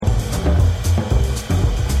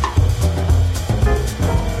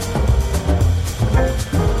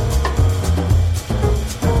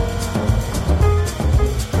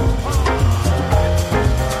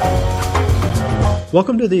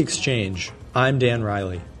Welcome to The Exchange. I'm Dan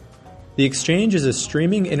Riley. The Exchange is a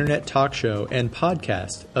streaming internet talk show and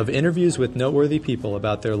podcast of interviews with noteworthy people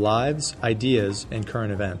about their lives, ideas, and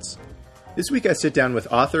current events. This week I sit down with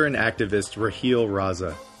author and activist Raheel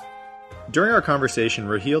Raza. During our conversation,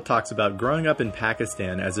 Raheel talks about growing up in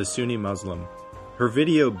Pakistan as a Sunni Muslim, her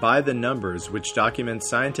video By the Numbers, which documents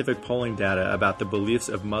scientific polling data about the beliefs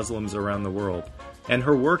of Muslims around the world, and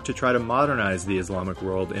her work to try to modernize the Islamic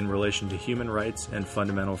world in relation to human rights and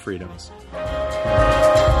fundamental freedoms.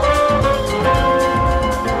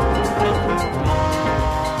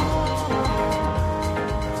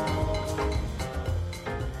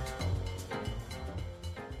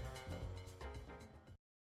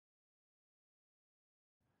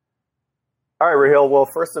 All right, Raheel. Well,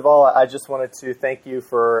 first of all, I just wanted to thank you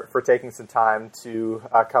for taking some time to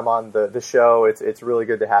come on the show. It's really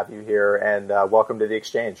good to have you here, and welcome to The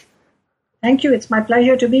Exchange. Thank you. It's my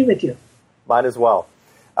pleasure to be with you. Mine as well.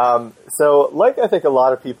 So, like I think a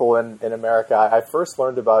lot of people in America, I first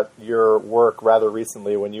learned about your work rather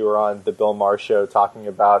recently when you were on the Bill Maher show talking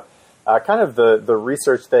about kind of the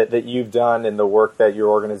research that you've done and the work that your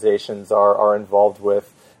organizations are involved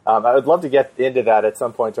with. I would love to get into that at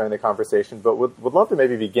some point during the conversation, but would love to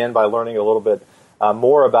maybe begin by learning a little bit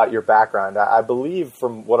more about your background. I believe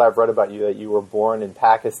from what I've read about you that you were born in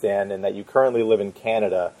Pakistan and that you currently live in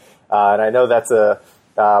Canada. And I know that's a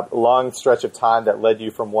long stretch of time that led you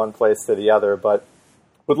from one place to the other, but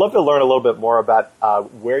would love to learn a little bit more about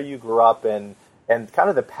where you grew up and kind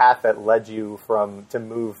of the path that led you to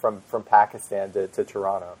move from Pakistan to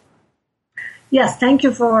Toronto. Yes, thank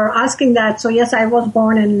you for asking that. So yes, I was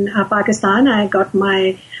born in Pakistan. I got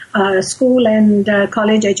my school and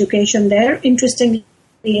college education there. Interestingly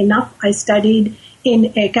enough, I studied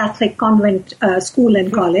in a Catholic convent school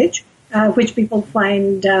and college, which people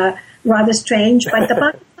find rather strange. But the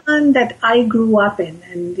Pakistan that I grew up in,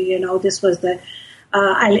 and this was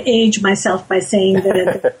I'll age myself by saying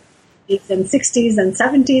that the 60s and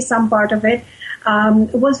 70s, some part of it,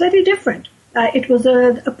 was very different. It was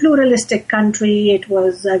a pluralistic country. It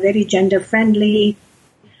was very gender-friendly.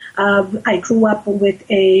 I grew up with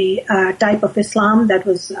a type of Islam that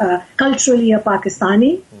was culturally a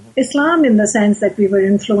Pakistani Islam, in the sense that we were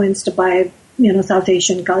influenced by, South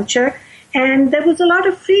Asian culture. And there was a lot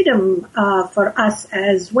of freedom for us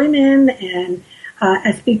as women and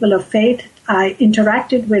as people of faith. I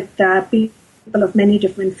interacted with people of many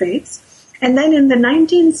different faiths. And then in the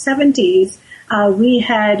 1970s, we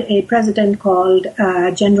had a president called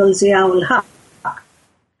General Zia-ul-Haq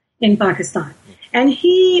in Pakistan. And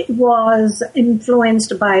he was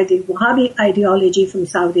influenced by the Wahhabi ideology from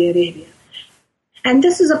Saudi Arabia. And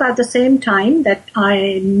this is about the same time that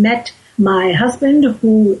I met my husband,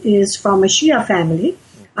 who is from a Shia family.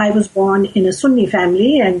 I was born in a Sunni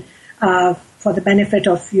family, and for the benefit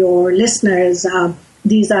of your listeners,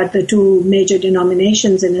 these are the two major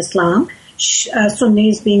denominations in Islam.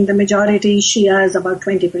 Sunnis being the majority, Shia is about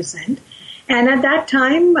 20%. And at that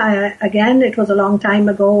time, again, it was a long time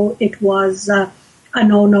ago, it was a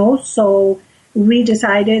no-no. So we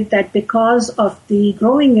decided that because of the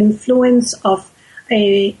growing influence of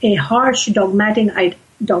a harsh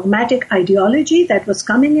dogmatic ideology that was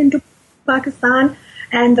coming into Pakistan,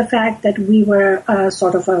 and the fact that we were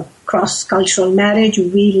sort of a cross-cultural marriage,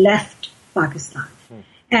 we left Pakistan.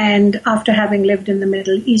 And after having lived in the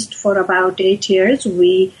Middle East for about 8 years,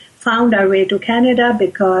 we found our way to Canada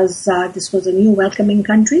because this was a new welcoming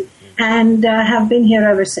country, and have been here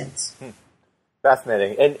ever since.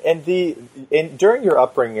 Fascinating. And during your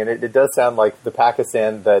upbringing, it does sound like the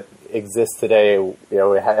Pakistan that exists today,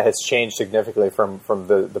 has changed significantly from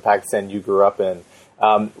the Pakistan you grew up in.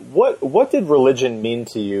 What did religion mean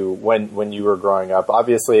to you when you were growing up?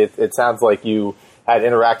 Obviously, it sounds like you had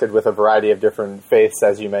interacted with a variety of different faiths,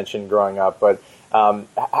 as you mentioned, growing up. But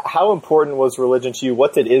how important was religion to you?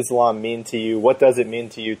 What did Islam mean to you? What does it mean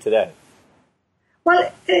to you today?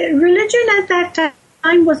 Well, religion at that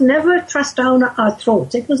time was never thrust down our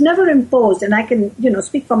throats. It was never imposed. And I can,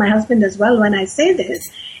 speak for my husband as well when I say this.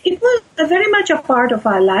 It was very much a part of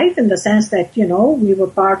our life, in the sense that, we were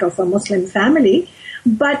part of a Muslim family.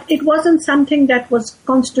 But it wasn't something that was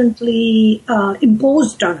constantly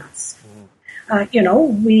imposed on us.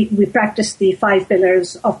 We practiced the 5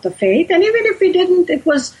 pillars of the faith. And even if we didn't, it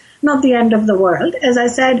was not the end of the world. As I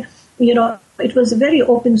said, it was a very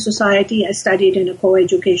open society. I studied in a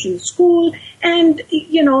co-education school, and,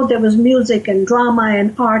 there was music and drama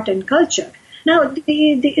and art and culture. Now,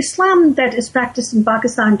 the Islam that is practiced in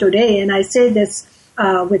Pakistan today, and I say this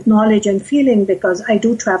with knowledge and feeling because I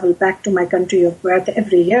do travel back to my country of birth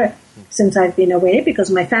every year since I've been away, because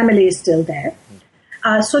my family is still there.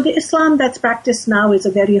 So the Islam that's practiced now is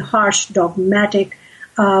a very harsh, dogmatic,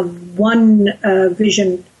 one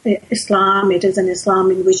vision Islam. It is an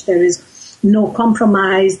Islam in which there is no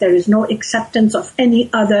compromise, there is no acceptance of any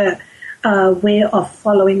other way of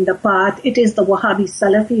following the path. It is the Wahhabi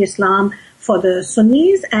Salafi Islam for the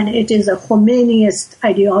Sunnis, and it is a Khomeiniist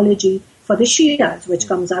ideology for the Shias, which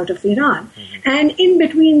comes out of Iran. Mm-hmm. And in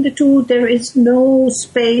between the two, there is no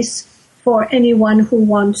space for anyone who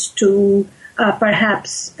wants to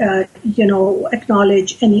perhaps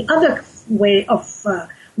acknowledge any other way of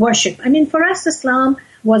worship. I mean, for us, Islam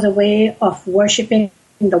was a way of worshipping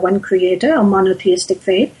the one creator, a monotheistic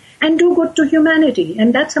faith, and do good to humanity.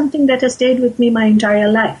 And that's something that has stayed with me my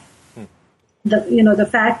entire life. The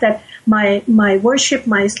fact that my worship,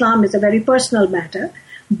 my Islam is a very personal matter,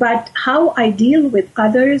 but how I deal with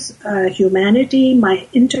others, humanity, my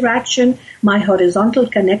interaction, my horizontal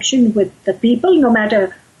connection with the people, no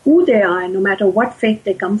matter who they are, no matter what faith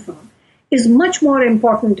they come from, is much more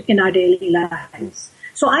important in our daily lives.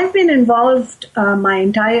 So I've been involved my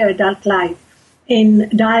entire adult life in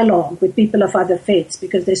dialogue with people of other faiths,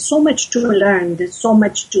 because there's so much to learn, there's so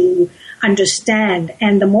much to understand,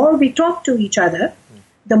 and the more we talk to each other,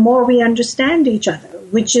 the more we understand each other,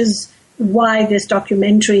 which is why this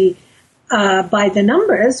documentary by the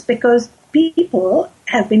numbers, because people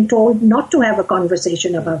have been told not to have a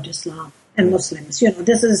conversation about Islam and Muslims.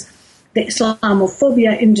 This is the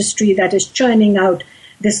Islamophobia industry that is churning out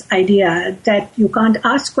this idea that you can't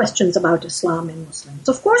ask questions about Islam and Muslims.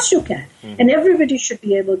 Of course you can. Mm-hmm. And everybody should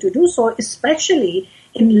be able to do so, especially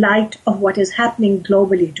in light of what is happening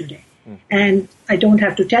globally today. Mm-hmm. And I don't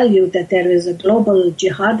have to tell you that there is a global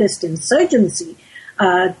jihadist insurgency.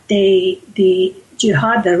 The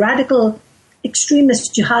radical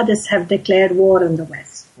extremist jihadists have declared war on the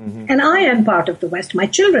West. Mm-hmm. And I am part of the West. My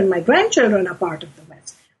children, my grandchildren are part of the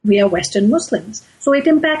West. We are Western Muslims. So it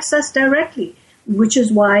impacts us directly, which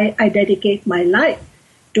is why I dedicate my life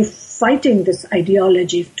to fighting this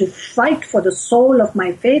ideology, to fight for the soul of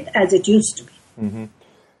my faith as it used to be. Mm-hmm.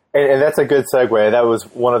 And that's a good segue. That was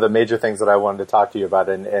one of the major things that I wanted to talk to you about.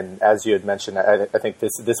 And as you had mentioned, I think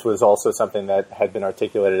this was also something that had been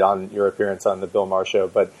articulated on your appearance on the Bill Maher Show.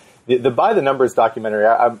 But the By the Numbers documentary,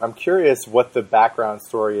 I'm curious what the background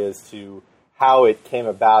story is to how it came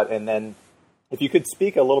about. And then if you could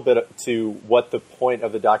speak a little bit to what the point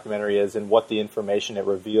of the documentary is and what the information it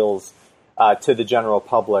reveals to the general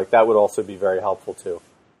public, that would also be very helpful too.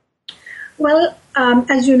 Well,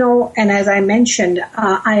 as you know, and as I mentioned,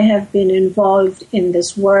 I have been involved in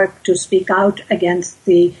this work to speak out against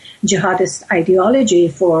the jihadist ideology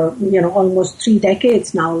for, almost 3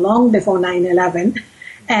 decades now, long before 9/11.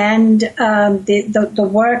 And the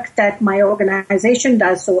work that my organization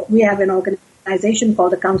does, so we have an organization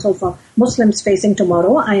called the Council for Muslims Facing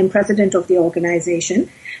Tomorrow. I am president of the organization.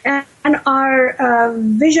 And our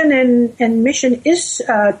vision and mission is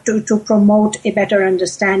to promote a better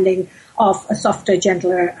understanding of a softer,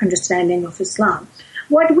 gentler understanding of Islam.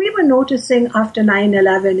 What we were noticing after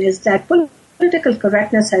 9/11 is that political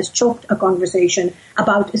correctness has choked a conversation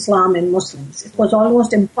about Islam and Muslims. It was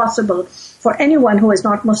almost impossible for anyone who is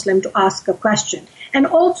not Muslim to ask a question. And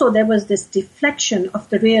also there was this deflection of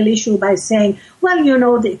the real issue by saying, well,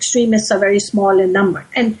 the extremists are very small in number.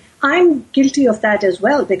 And I'm guilty of that as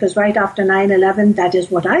well, because right after 9/11, that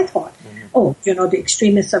is what I thought. Mm-hmm. The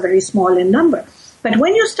extremists are very small in number. But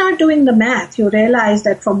when you start doing the math, you realize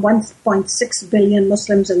that from 1.6 billion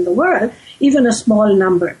Muslims in the world, even a small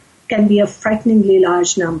number can be a frighteningly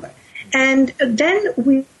large number. And then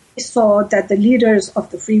we saw that the leaders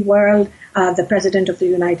of the free world, the President of the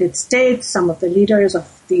United States, some of the leaders of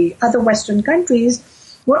the other Western countries,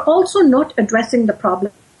 were also not addressing the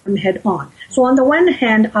problem head on. So on the one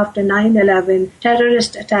hand, after 9/11,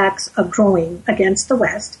 terrorist attacks are growing against the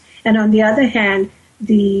West. And on the other hand,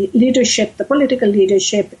 the leadership, the political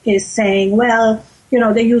leadership is saying, well,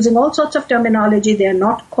 they're using all sorts of terminology. They're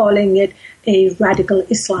not calling it a radical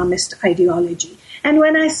Islamist ideology. And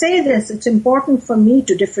when I say this, it's important for me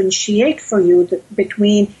to differentiate for you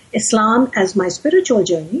between Islam as my spiritual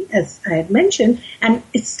journey, as I had mentioned, and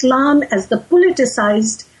Islam as the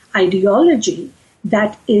politicized ideology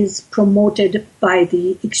that is promoted by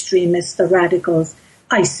the extremists, the radicals,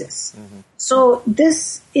 ISIS. Mm-hmm. So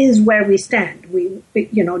this is where we stand, we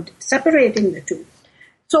separating the two.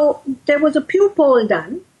 So there was a Pew poll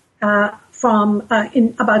done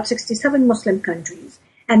in about 67 Muslim countries,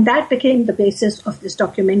 and that became the basis of this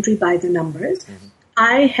documentary By the Numbers. Mm-hmm.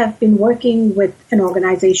 I have been working with an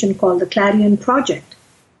organization called the Clarion Project.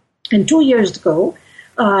 And 2 years ago,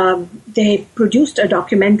 they produced a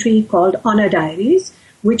documentary called Honor Diaries,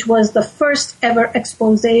 which was the first ever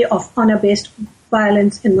expose of honor-based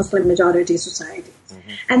violence in Muslim majority societies.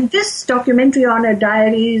 And this documentary, Honor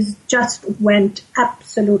Diaries, just went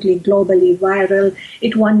absolutely globally viral.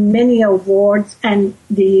 It won many awards, and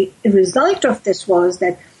the result of this was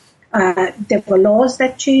that there were laws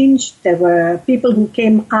that changed. There were people who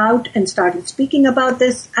came out and started speaking about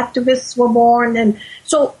this. Activists were born, and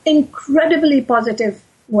so incredibly positive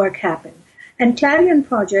work happened. And Clarion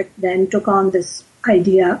Project then took on this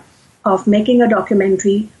idea of making a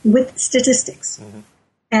documentary with statistics.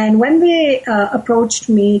 And when they approached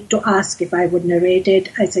me to ask if I would narrate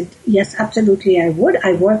it, I said, yes, absolutely I would.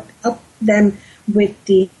 I worked up them with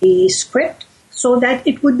the script so that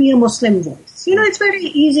it would be a Muslim voice. You know, it's very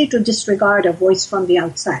easy to disregard a voice from the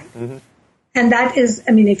outside. And that is,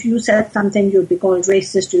 I mean, if you said something, you'd be called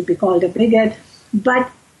racist, you'd be called a bigot. But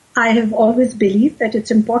I have always believed that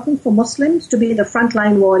it's important for Muslims to be the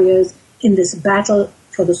frontline warriors in this battle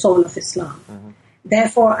for the soul of Islam.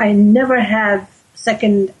 Therefore, I never have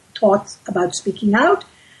second thoughts about speaking out,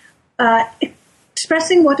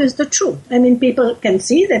 expressing what is the truth. I mean, people can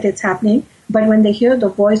see that it's happening, but when they hear the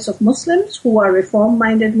voice of Muslims who are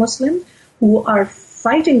reform-minded Muslims, who are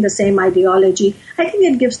fighting the same ideology, I think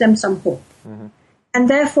it gives them some hope. And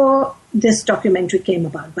therefore, this documentary came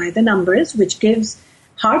about by the numbers, which gives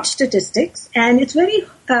hard statistics, and it's very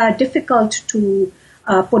difficult to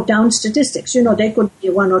put down statistics. You know, they could be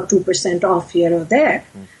 1 or 2% off here or there.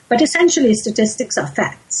 But essentially, statistics are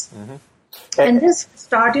facts. And this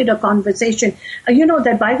started a conversation. You know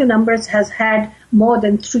that By the Numbers has had more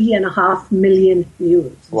than 3.5 million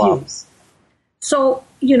views. So,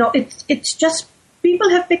 you know, it's just, people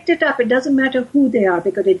have picked it up. It doesn't matter who they are,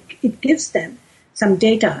 because it gives them some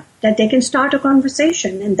data that they can start a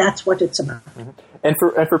conversation, and that's what it's about. And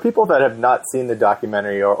for people that have not seen the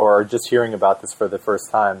documentary or are just hearing about this for the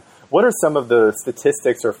first time, what are some of the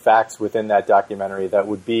statistics or facts within that documentary that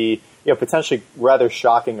would be, you know, potentially rather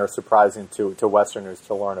shocking or surprising to Westerners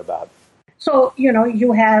to learn about? So, you know,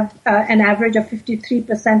 you have an average of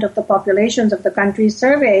 53% of the populations of the countries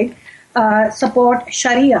surveyed support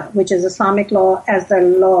Sharia, which is Islamic law, as the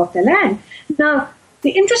law of the land. Now,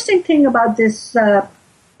 the interesting thing about this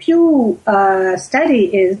Pew study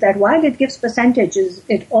is that while it gives percentages,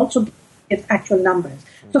 it also gives actual numbers.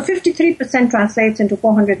 So 53% translates into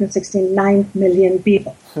 469 million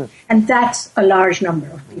people. And that's a large number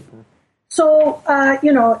of people. So,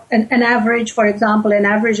 you know, an average, for example, an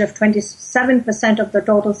average of 27% of the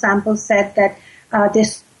total sample said that they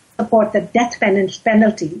support the death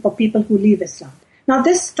penalty for people who leave Islam. Now,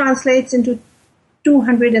 this translates into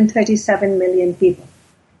 237 million people.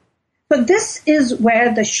 But this is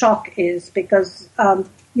where the shock is, because,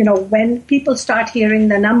 you know, when people start hearing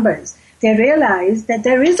the numbers, they realize that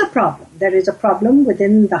there is a problem. There is a problem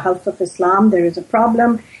within the House of Islam. There is a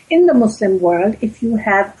problem in the Muslim world. If you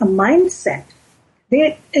have a mindset,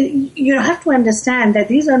 you have to understand that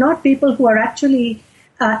these are not people who are actually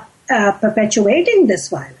perpetuating this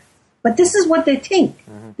violence. But this is what they think.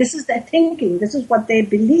 This is their thinking. This is what they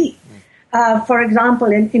believe. For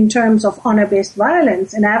example, in terms of honor-based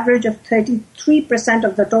violence, an average of 33%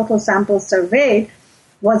 of the total sample surveyed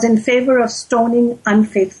was in favor of stoning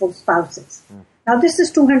unfaithful spouses. Now, this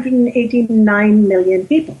is 289 million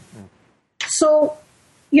people. So,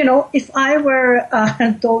 you know, if I were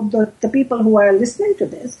the people who are listening to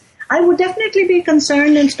this, I would definitely be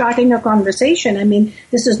concerned in starting a conversation. I mean,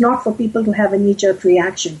 this is not for people to have a knee-jerk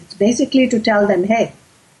reaction. It's basically to tell them, hey,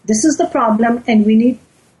 this is the problem and we need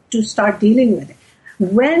to start dealing with it.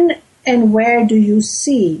 When and where do you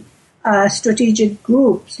see strategic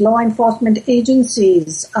groups, law enforcement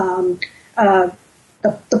agencies, the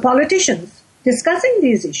politicians discussing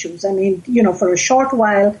these issues? I mean, you know, for a short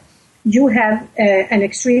while, you have an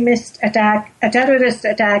extremist attack, a terrorist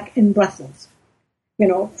attack in Brussels. You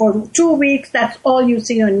know, for 2 weeks, that's all you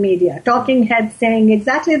see on media. Talking heads saying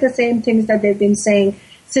exactly the same things that they've been saying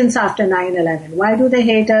since after 9/11. Why do they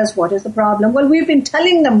hate us? What is the problem? Well, we've been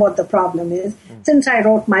telling them what the problem is. Since I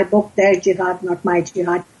wrote my book, Their Jihad, Not My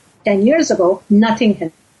Jihad, 10 years ago, nothing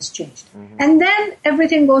has changed. And then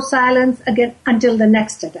everything goes silent again until the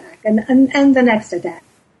next attack and the next attack.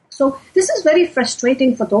 So this is very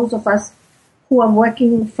frustrating for those of us who are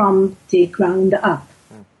working from the ground up.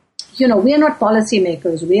 You know, we are not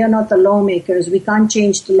policymakers. We are not the lawmakers. We can't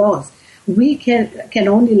change the laws. We can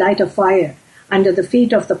only light a fire under the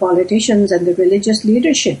feet of the politicians and the religious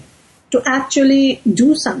leadership to actually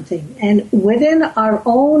do something. And within our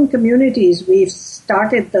own communities, we've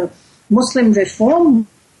started the Muslim reform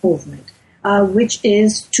movement, which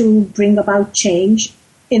is to bring about change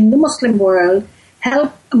in the Muslim world,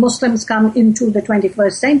 help Muslims come into the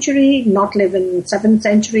 21st century, not live in 7th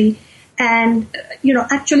century, and,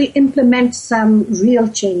 actually implement some real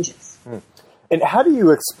changes. And how do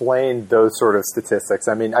you explain those sort of statistics?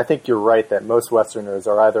 I mean, I think you're right that most Westerners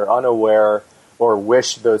are either unaware or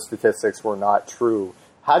wish those statistics were not true.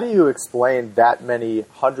 How do you explain that many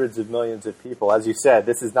hundreds of millions of people? As you said,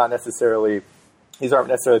 these aren't necessarily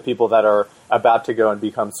people that are about to go and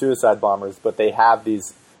become suicide bombers, but they have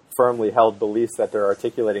these firmly held beliefs that they're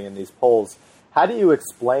articulating in these polls. How do you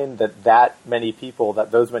explain that those many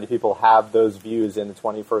people have those views in the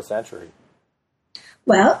 21st century?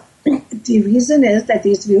 Well, the reason is that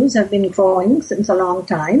these views have been growing since a long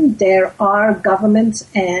time. There are governments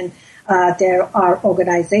and there are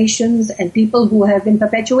organizations and people who have been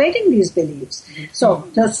perpetuating these beliefs. So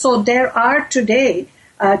there are today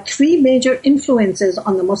three major influences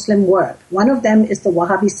on the Muslim world. One of them is the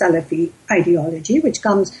Wahhabi Salafi ideology, which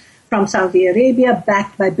comes from Saudi Arabia,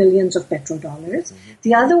 backed by billions of petrodollars.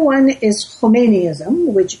 The other one is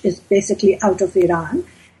Khomeiniism, which is basically out of Iran,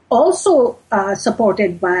 also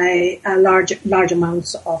supported by large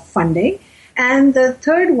amounts of funding. And the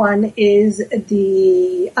third one is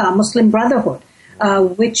the Muslim Brotherhood,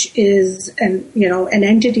 which is an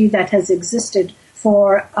entity that has existed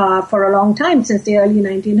for a long time, since the early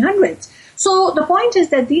 1900s. So the point is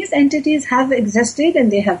that these entities have existed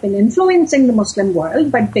and they have been influencing the Muslim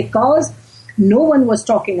world, but because no one was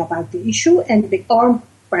talking about the issue, or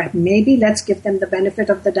maybe let's give them the benefit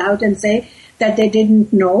of the doubt and say that they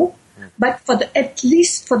didn't know, but at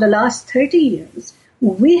least for the last 30 years,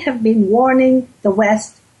 we have been warning the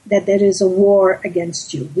West that there is a war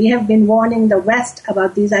against you. We have been warning the West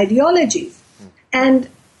about these ideologies. And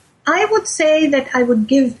I would say that I would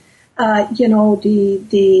give,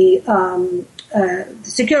 the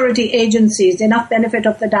security agencies enough benefit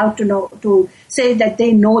of the doubt to say that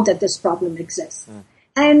they know that this problem exists.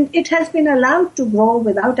 And it has been allowed to grow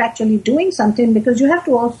without actually doing something, because you have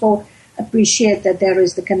to also appreciate that there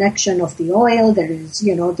is the connection of the oil. There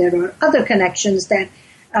are other connections that,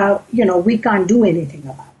 we can't do anything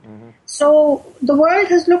about. So the world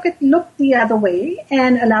has looked the other way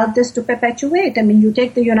and allowed this to perpetuate. I mean, you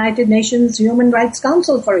take the United Nations Human Rights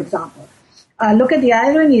Council, for example. Look at the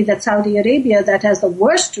irony that Saudi Arabia, that has the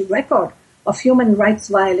worst record of human rights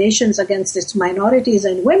violations against its minorities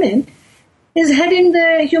and women, is heading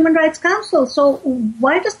the Human Rights Council. So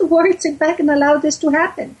why does the world sit back and allow this to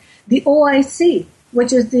happen? The OIC,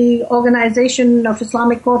 which is the Organization of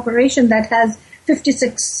Islamic Cooperation that has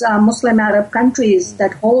 56 Muslim Arab countries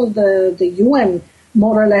that hold the UN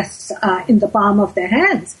more or less in the palm of their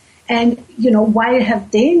hands. And, why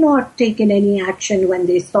have they not taken any action when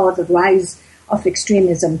they saw the rise of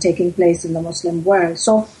extremism taking place in the Muslim world?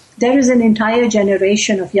 So there is an entire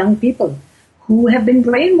generation of young people who have been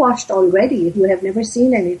brainwashed already, who have never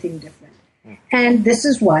seen anything different. And this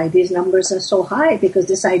is why these numbers are so high, because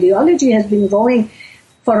this ideology has been growing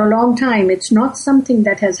for a long time. It's not something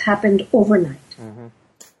that has happened overnight.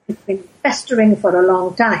 It's been festering for a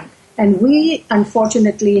long time. And we,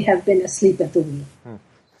 unfortunately, have been asleep at the wheel.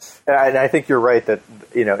 And I think you're right that,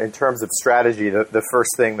 in terms of strategy, the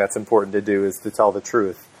first thing that's important to do is to tell the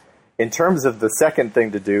truth. In terms of the second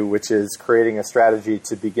thing to do, which is creating a strategy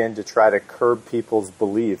to begin to try to curb people's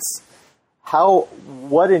beliefs,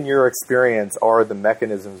 what in your experience are the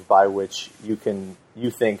mechanisms by which you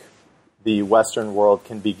think the Western world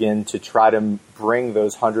can begin to try to bring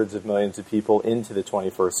those hundreds of millions of people into the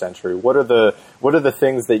 21st century? What are the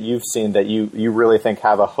things that you've seen that you really think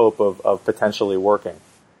have a hope of potentially working?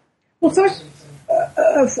 Well,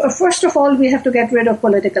 first of all, we have to get rid of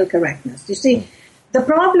political correctness. You see, the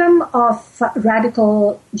problem of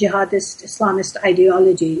radical jihadist Islamist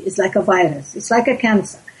ideology is like a virus. It's like a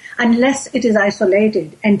cancer. Unless it is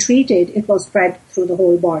isolated and treated, it will spread through the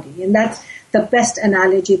whole body. And that's the best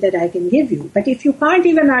analogy that I can give you. But if you can't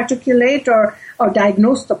even articulate or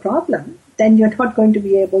diagnose the problem, then you're not going to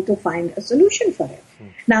be able to find a solution for it.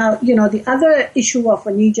 Now, the other issue of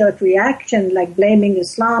a knee-jerk reaction, like blaming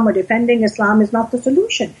Islam or defending Islam, is not the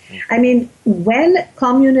solution. I mean, when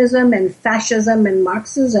communism and fascism and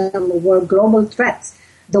Marxism were global threats,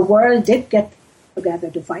 the world did get together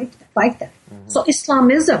to fight them. So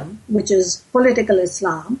Islamism, which is political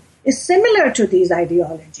Islam, is similar to these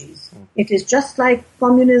ideologies. It is just like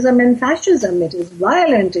communism and fascism. It is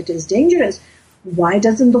violent. It is dangerous. Why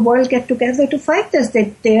doesn't the world get together to fight this?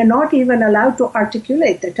 They are not even allowed to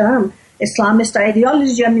articulate the term Islamist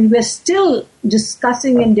ideology. I mean, we're still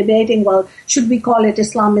discussing and debating, well, should we call it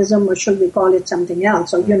Islamism or should we call it something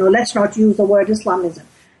else? Or, let's not use the word Islamism.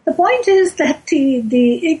 The point is that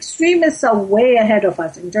the extremists are way ahead of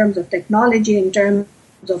us in terms of technology, in terms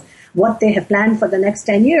of what they have planned for the next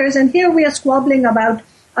 10 years. And here we are squabbling about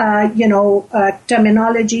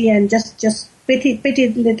terminology and just petty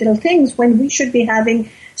little things, when we should be having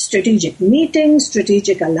strategic meetings,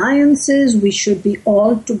 strategic alliances. We should be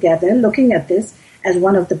all together looking at this as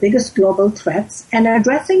one of the biggest global threats and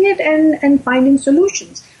addressing it and finding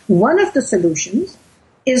solutions. One of the solutions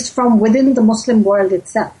is from within the Muslim world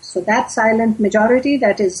itself. So that silent majority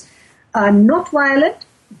that is not violent,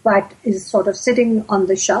 but is sort of sitting on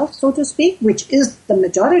the shelf, so to speak, which is the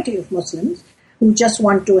majority of Muslims who just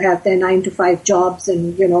want to have their 9-to-5 jobs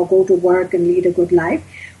and, go to work and lead a good life.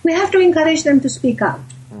 We have to encourage them to speak out.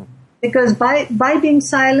 Because by being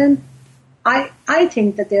silent, I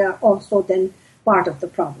think that they are also then part of the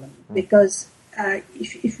problem. Because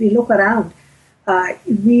if we look around,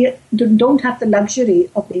 we don't have the luxury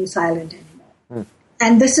of being silent anymore.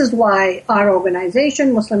 And this is why our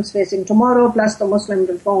organization, Muslims Facing Tomorrow, plus the Muslim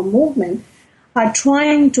Reform Movement, are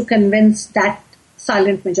trying to convince that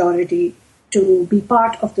silent majority to be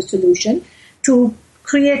part of the solution, to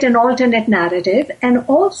create an alternate narrative. And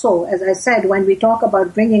also, as I said, when we talk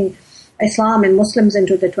about bringing Islam and Muslims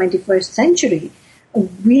into the 21st century,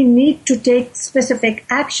 we need to take specific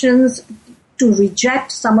actions to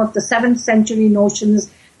reject some of the 7th century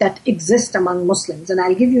notions that exist among Muslims. And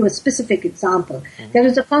I'll give you a specific example. There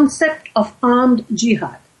is a concept of armed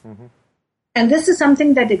jihad. And this is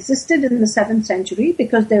something that existed in the 7th century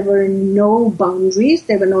because there were no boundaries,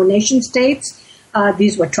 there were no nation states.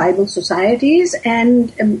 These were tribal societies,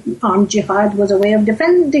 and armed jihad was a way of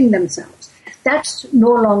defending themselves. That's no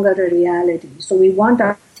longer a reality. So we want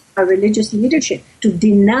our religious leadership to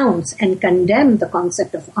denounce and condemn the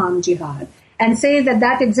concept of armed jihad and say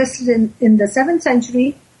that existed in the 7th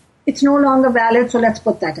century. It's no longer valid, so let's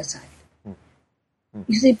put that aside.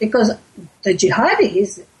 You see, because the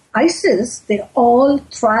jihadis, ISIS, they all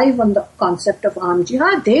thrive on the concept of armed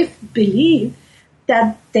jihad. They believe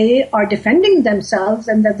that they are defending themselves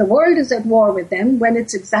and that the world is at war with them, when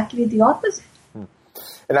it's exactly the opposite.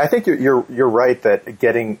 And I think you're right that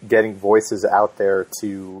getting voices out there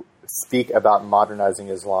to speak about modernizing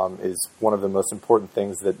Islam is one of the most important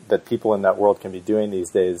things that people in that world can be doing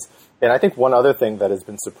these days. And I think one other thing that has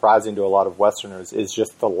been surprising to a lot of Westerners is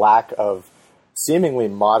just the lack of seemingly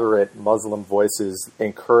moderate Muslim voices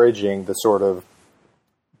encouraging the sort of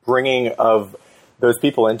bringing of those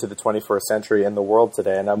people into the 21st century in the world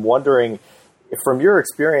today. And I'm wondering, from your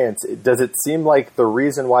experience, does it seem like the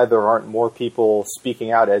reason why there aren't more people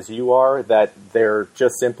speaking out as you are, that they're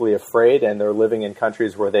just simply afraid and they're living in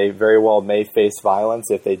countries where they very well may face violence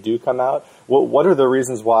if they do come out? What are the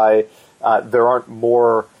reasons why there aren't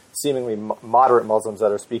more seemingly moderate Muslims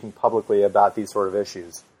that are speaking publicly about these sort of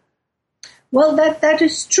issues? Well, that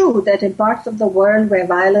is true, that in parts of the world where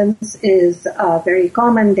violence is very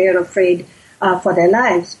common, they're afraid for their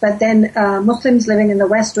lives. But then Muslims living in the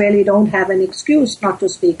West really don't have an excuse not to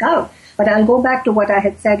speak out. But I'll go back to what I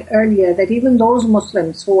had said earlier, that even those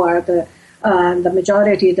Muslims who are the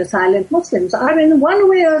majority, the silent Muslims, are in one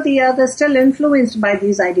way or the other still influenced by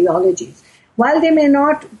these ideologies. While they may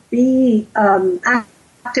not be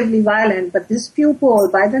actively violent, but this Pew poll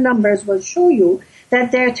by the numbers will show you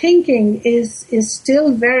that their thinking is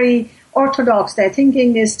still very orthodox, their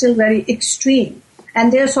thinking is still very extreme.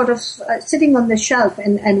 And they're sort of sitting on the shelf.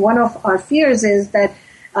 And one of our fears is that,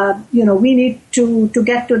 we need to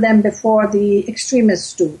get to them before the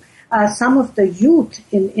extremists do. Some of the youth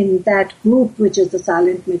in that group, which is the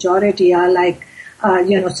silent majority, are like,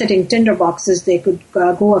 sitting tinderboxes. They could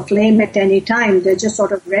go aflame at any time. They're just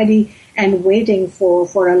sort of ready and waiting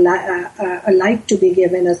for a light to be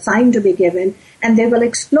given, a sign to be given, and they will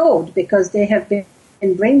explode because they have been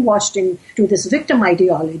brainwashed into this victim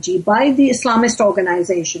ideology by the Islamist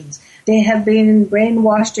organizations. They have been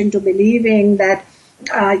brainwashed into believing that,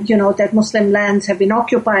 that Muslim lands have been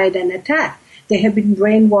occupied and attacked. They have been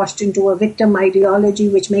brainwashed into a victim ideology,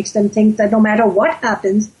 which makes them think that no matter what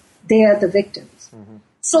happens, they are the victims. Mm-hmm.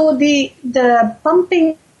 So the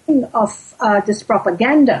pumping of this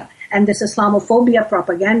propaganda and this Islamophobia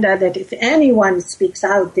propaganda that if anyone speaks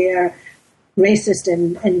out, they're racist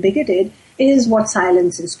and bigoted, is what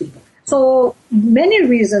silences people. So many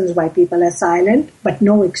reasons why people are silent, but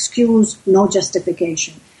no excuse, no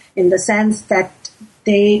justification, in the sense that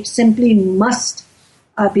they simply must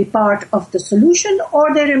be part of the solution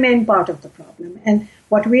or they remain part of the problem. And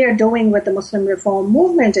what we are doing with the Muslim Reform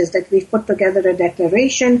Movement is that we've put together a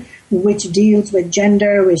declaration which deals with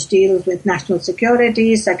gender, which deals with national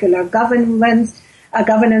security, secular governance,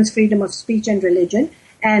 freedom of speech and religion.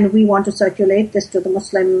 And we want to circulate this to the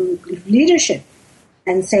Muslim leadership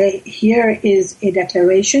and say, here is a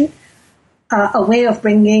declaration, a way of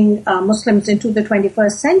bringing Muslims into the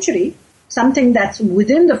 21st century something that's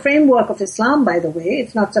within the framework of Islam, by the way.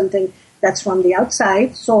 It's not something that's from the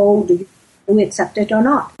outside. So do you accept it or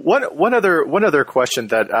not? One other question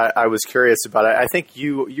that I was curious about. I think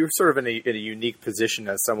you're sort of in a unique position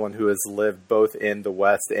as someone who has lived both in the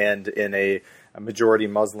West and in a majority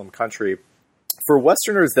Muslim country. For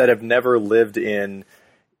Westerners that have never lived in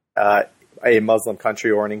a Muslim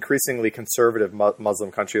country or an increasingly conservative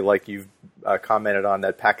Muslim country like you've commented on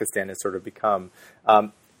that Pakistan has sort of become,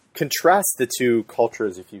 contrast the two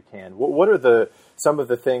cultures if you can. What are some of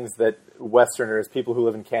the things that Westerners, people who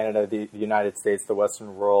live in Canada, the United States, the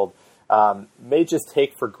Western world, may just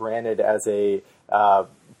take for granted as a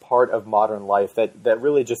part of modern life that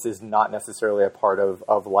really just is not necessarily a part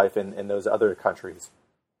of life in those other countries?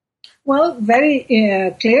 Well, very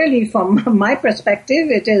clearly from my perspective,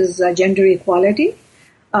 it is gender equality.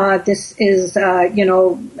 This is,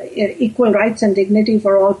 equal rights and dignity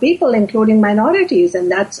for all people, including minorities,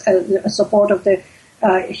 and that's a support of the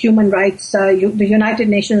human rights, the United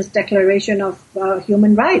Nations Declaration of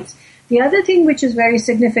Human Rights. The other thing which is very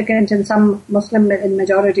significant in some Muslim and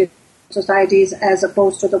majority societies as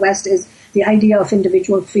opposed to the West is the idea of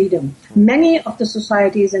individual freedom. Many of the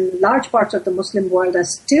societies in large parts of the Muslim world are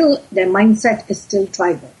still, their mindset is still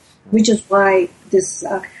tribal, which is why this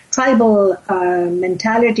tribal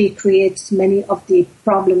mentality creates many of the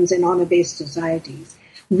problems in honor-based societies.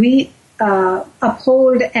 We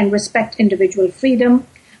uphold and respect individual freedom.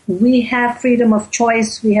 We have freedom of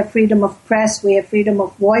choice. We have freedom of press. We have freedom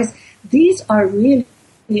of voice. These are really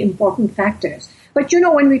important factors. But,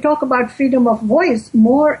 when we talk about freedom of voice,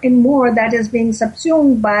 more and more that is being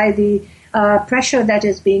subsumed by the pressure that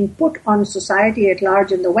is being put on society at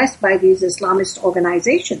large in the West by these Islamist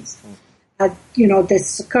organizations.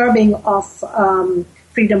 This curbing of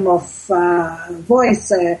freedom of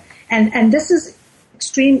voice. And this is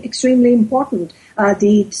extremely important.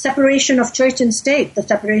 The separation of church and state, the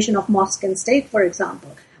separation of mosque and state, for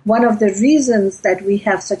example. One of the reasons that we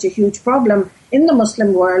have such a huge problem in the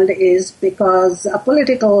Muslim world is because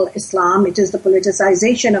political Islam, it is the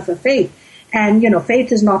politicization of a faith. And,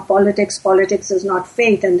 faith is not politics, politics is not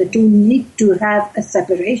faith, and the two need to have a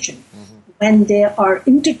separation. Mm-hmm. When they are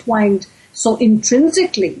intertwined so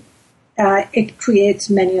intrinsically, it creates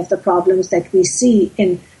many of the problems that we see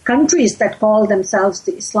in countries that call themselves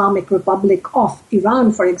the Islamic Republic of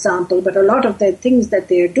Iran, for example, but a lot of the things that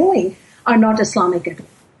they are doing are not Islamic at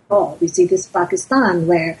all. We see this Pakistan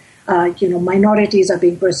where, minorities are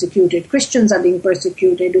being persecuted, Christians are being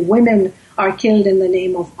persecuted, women are killed in the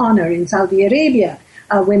name of honor. In Saudi Arabia,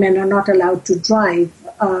 women are not allowed to drive.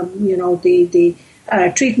 The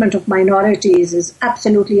treatment of minorities is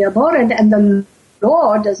absolutely abhorrent, and the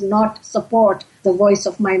law does not support the voice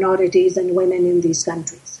of minorities and women in these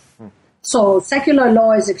countries. So secular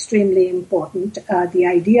law is extremely important. The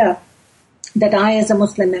idea that I, as a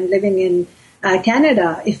Muslim, am living in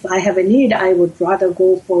Canada, if I have a need, I would rather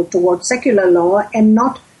go towards secular law and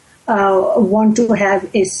not want to have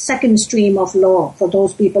a second stream of law for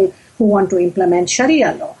those people who want to implement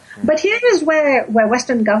Sharia law. But here is where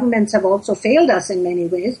Western governments have also failed us in many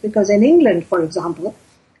ways, because in England, for example,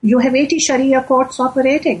 you have 80 Sharia courts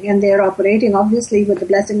operating, and they're operating obviously with the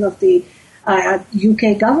blessing of the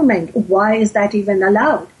UK government. Why is that even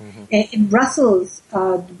allowed? Mm-hmm. In Brussels,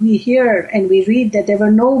 we hear and we read that there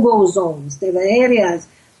were no-go zones. There were areas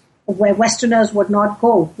where Westerners would not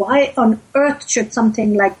go. Why on earth should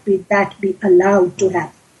something like that be allowed to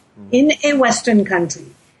happen in a Western country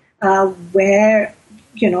where,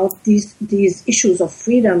 these issues of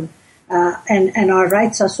freedom and our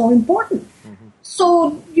rights are so important? Mm-hmm.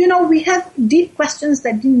 So, we have deep questions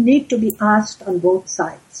that need to be asked on both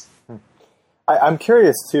sides. I'm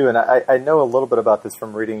curious, too, and I know a little bit about this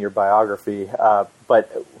from reading your biography,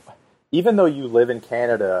 but even though you live in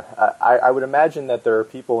Canada, I would imagine that there are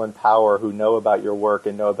people in power who know about your work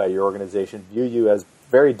and know about your organization, view you as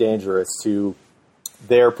very dangerous to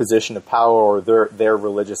their position of power or their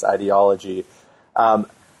religious ideology.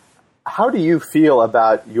 How do you feel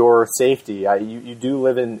about your safety? You do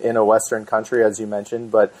live in a Western country, as you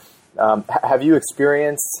mentioned, but have you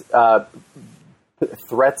experienced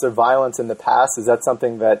threats of violence in the past? Is that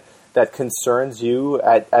something that concerns you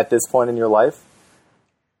at this point in your life?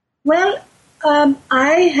 Well,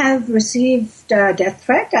 I have received death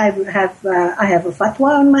threat. I have a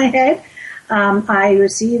fatwa on my head. I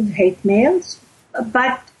receive hate mails.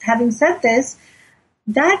 But having said this,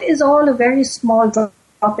 that is all a very small drop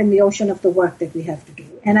in the ocean of the work that we have to do.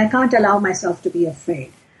 And I can't allow myself to be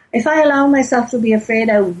afraid. If I allow myself to be afraid,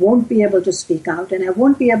 I won't be able to speak out, and I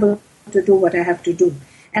won't be able to do what I have to do.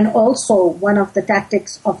 And also, one of the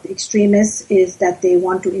tactics of the extremists is that they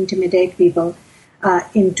want to intimidate people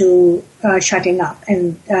into shutting up.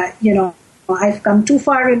 And, I've come too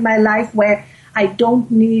far in my life where I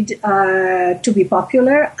don't need to be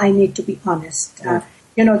popular. I need to be honest. There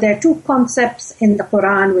are two concepts in the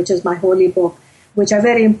Quran, which is my holy book, which are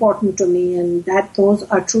very important to me, and that those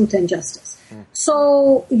are truth and justice.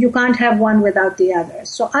 So you can't have one without the other.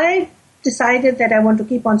 So I decided that I want to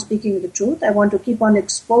keep on speaking the truth. I want to keep on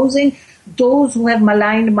exposing those who have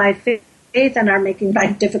maligned my faith and are making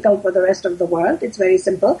life difficult for the rest of the world. It's very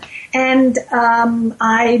simple. And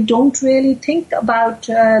I don't really think about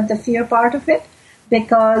the fear part of it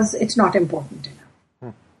because it's not important enough.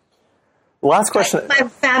 Last question. My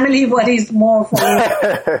family worries more for me.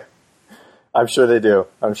 I'm sure they do.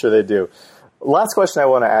 Last question I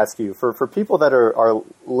want to ask you, for people that are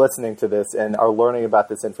listening to this and are learning about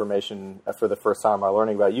this information for the first time, are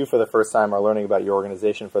learning about you for the first time, are learning about your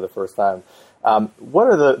organization for the first time, what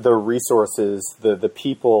are the resources, the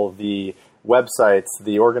people, the websites,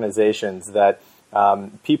 the organizations that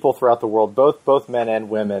people throughout the world, both men and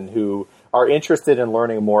women, who are interested in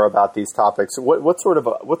learning more about these topics, what sort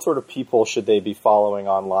of people should they be following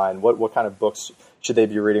online? What kind of books should they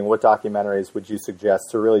be reading? What documentaries would you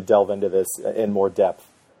suggest to really delve into this in more depth?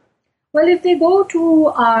 Well, if they go to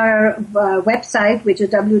our website, which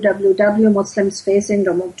is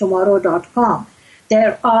www.muslimsfacingtomorrow.com,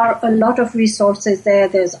 there are a lot of resources there.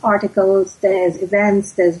 There's articles, there's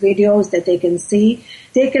events, there's videos that they can see.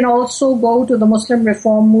 They can also go to the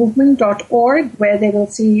MuslimReformMovement.org, where they will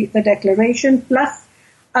see the declaration plus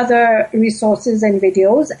other resources and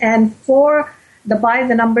videos. And for the By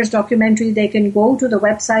the Numbers documentary, they can go to the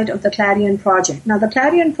website of the Clarion Project. Now, the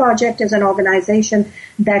Clarion Project is an organization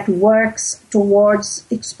that works towards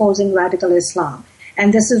exposing radical Islam.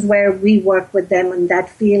 And this is where we work with them in that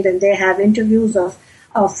field. And they have interviews of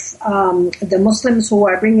the Muslims who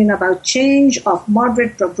are bringing about change, of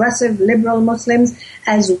moderate, progressive, liberal Muslims,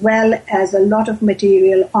 as well as a lot of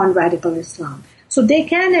material on radical Islam. So they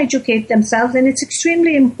can educate themselves. And it's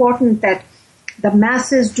extremely important that the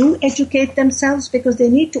masses do educate themselves, because they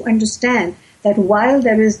need to understand that while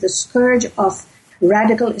there is the scourge of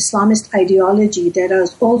radical Islamist ideology, there are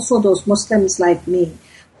also those Muslims like me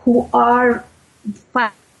who are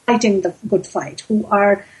fighting the good fight, who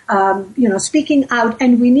are, speaking out,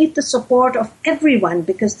 and we need the support of everyone,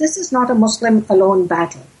 because this is not a Muslim alone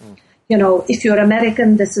battle. If you're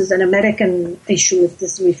American, this is an American issue.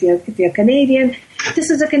 If you're Canadian, this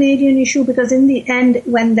is a Canadian issue, because in the end,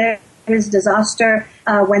 when there is disaster,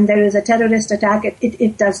 when there is a terrorist attack,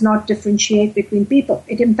 it does not differentiate between people.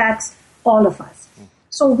 It impacts all of us.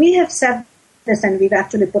 So we have said this, and we've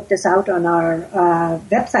actually put this out on our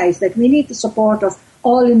websites, that we need the support of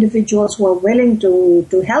all individuals who are willing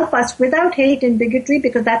to help us without hate and bigotry,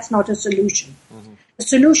 because that's not a solution. The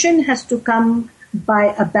solution has to come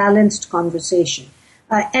by a balanced conversation.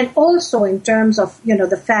 And also in terms of,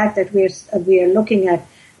 the fact that we are looking at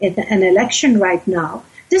an election right now,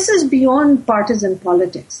 this is beyond partisan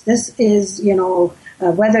politics. This is,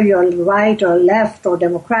 whether you're right or left or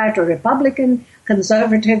Democrat or Republican,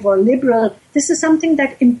 conservative or liberal, this is something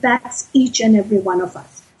that impacts each and every one of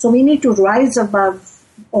us. So we need to rise above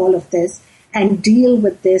all of this and deal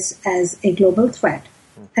with this as a global threat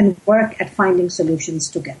and work at finding solutions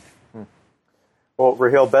together. Well,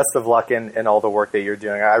 Raheel, best of luck in all the work that you're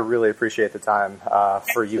doing. I really appreciate the time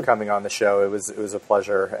for you coming on the show. It was a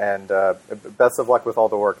pleasure, and best of luck with all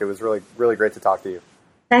the work. It was really, really great to talk to you.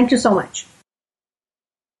 Thank you so much.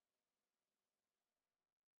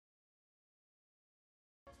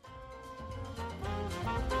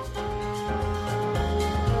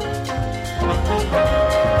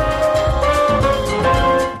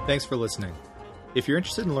 Thanks for listening. If you're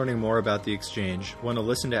interested in learning more about The Exchange, want to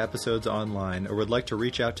listen to episodes online, or would like to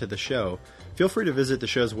reach out to the show, feel free to visit the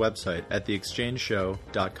show's website at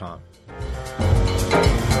theexchangeshow.com.